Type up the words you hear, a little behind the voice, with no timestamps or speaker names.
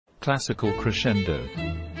Classical crescendo.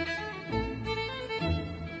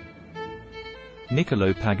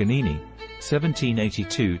 Niccolò Paganini,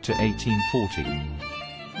 1782 to 1840.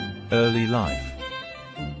 Early life.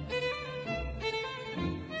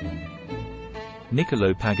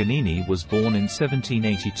 Niccolò Paganini was born in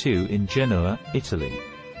 1782 in Genoa, Italy.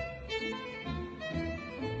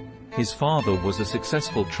 His father was a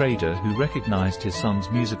successful trader who recognized his son's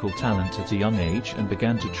musical talent at a young age and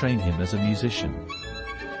began to train him as a musician.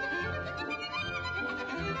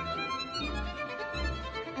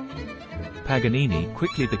 Paganini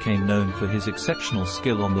quickly became known for his exceptional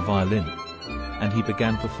skill on the violin, and he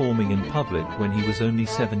began performing in public when he was only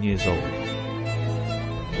 7 years old.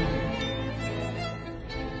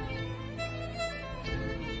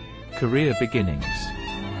 Career beginnings.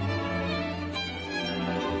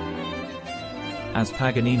 As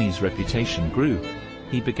Paganini's reputation grew,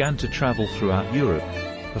 he began to travel throughout Europe,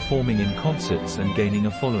 performing in concerts and gaining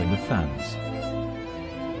a following of fans.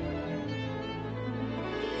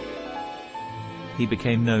 He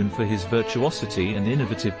became known for his virtuosity and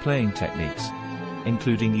innovative playing techniques,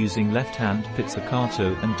 including using left-hand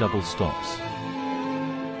pizzicato and double stops.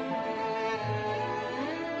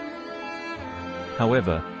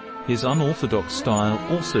 However, his unorthodox style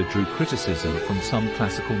also drew criticism from some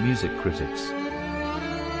classical music critics.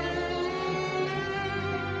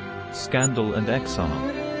 Scandal and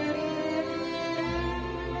exile.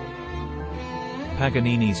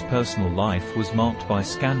 Paganini's personal life was marked by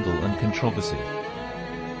scandal and controversy.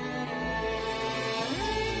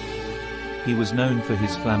 He was known for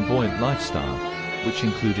his flamboyant lifestyle, which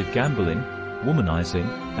included gambling, womanizing,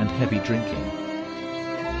 and heavy drinking.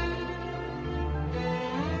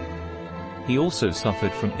 He also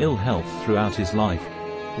suffered from ill health throughout his life,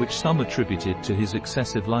 which some attributed to his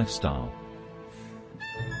excessive lifestyle.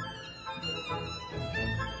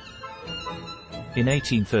 In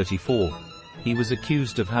 1834, he was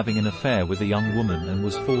accused of having an affair with a young woman and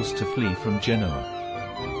was forced to flee from Genoa.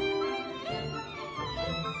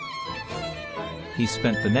 He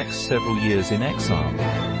spent the next several years in exile,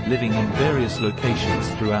 living in various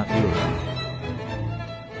locations throughout Europe.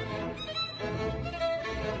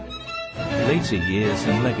 Later years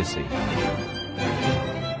and legacy.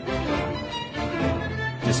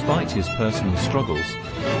 Despite his personal struggles,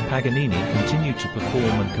 Paganini continued to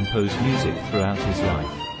perform and compose music throughout his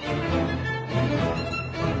life.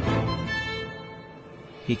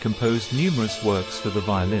 He composed numerous works for the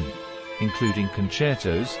violin, including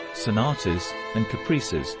concertos, sonatas, and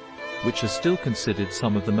caprices, which are still considered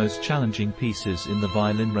some of the most challenging pieces in the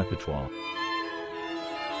violin repertoire.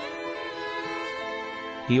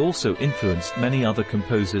 He also influenced many other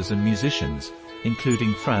composers and musicians,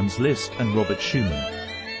 including Franz Liszt and Robert Schumann.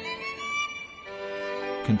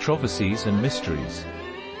 Controversies and mysteries.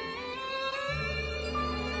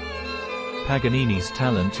 Paganini's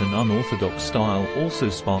talent and unorthodox style also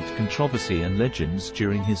sparked controversy and legends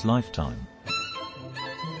during his lifetime.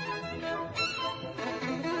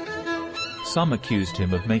 Some accused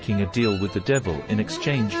him of making a deal with the devil in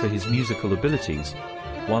exchange for his musical abilities,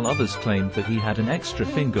 while others claimed that he had an extra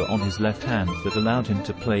finger on his left hand that allowed him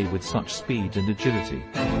to play with such speed and agility.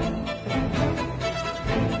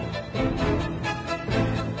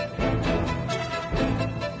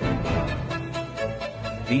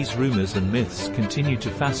 These rumors and myths continue to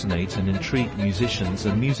fascinate and intrigue musicians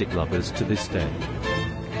and music lovers to this day.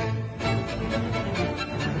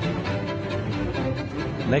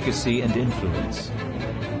 Legacy and influence.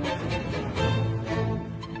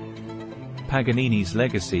 Paganini's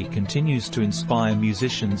legacy continues to inspire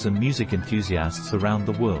musicians and music enthusiasts around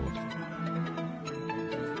the world.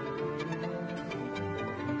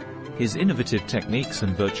 His innovative techniques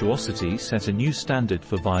and virtuosity set a new standard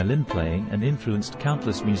for violin playing and influenced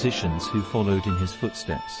countless musicians who followed in his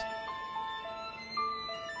footsteps.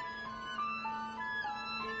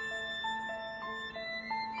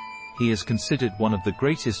 He is considered one of the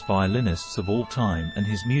greatest violinists of all time, and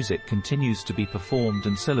his music continues to be performed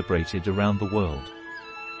and celebrated around the world.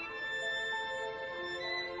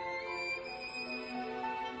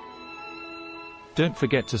 Don't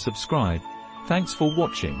forget to subscribe. Thanks for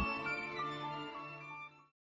watching.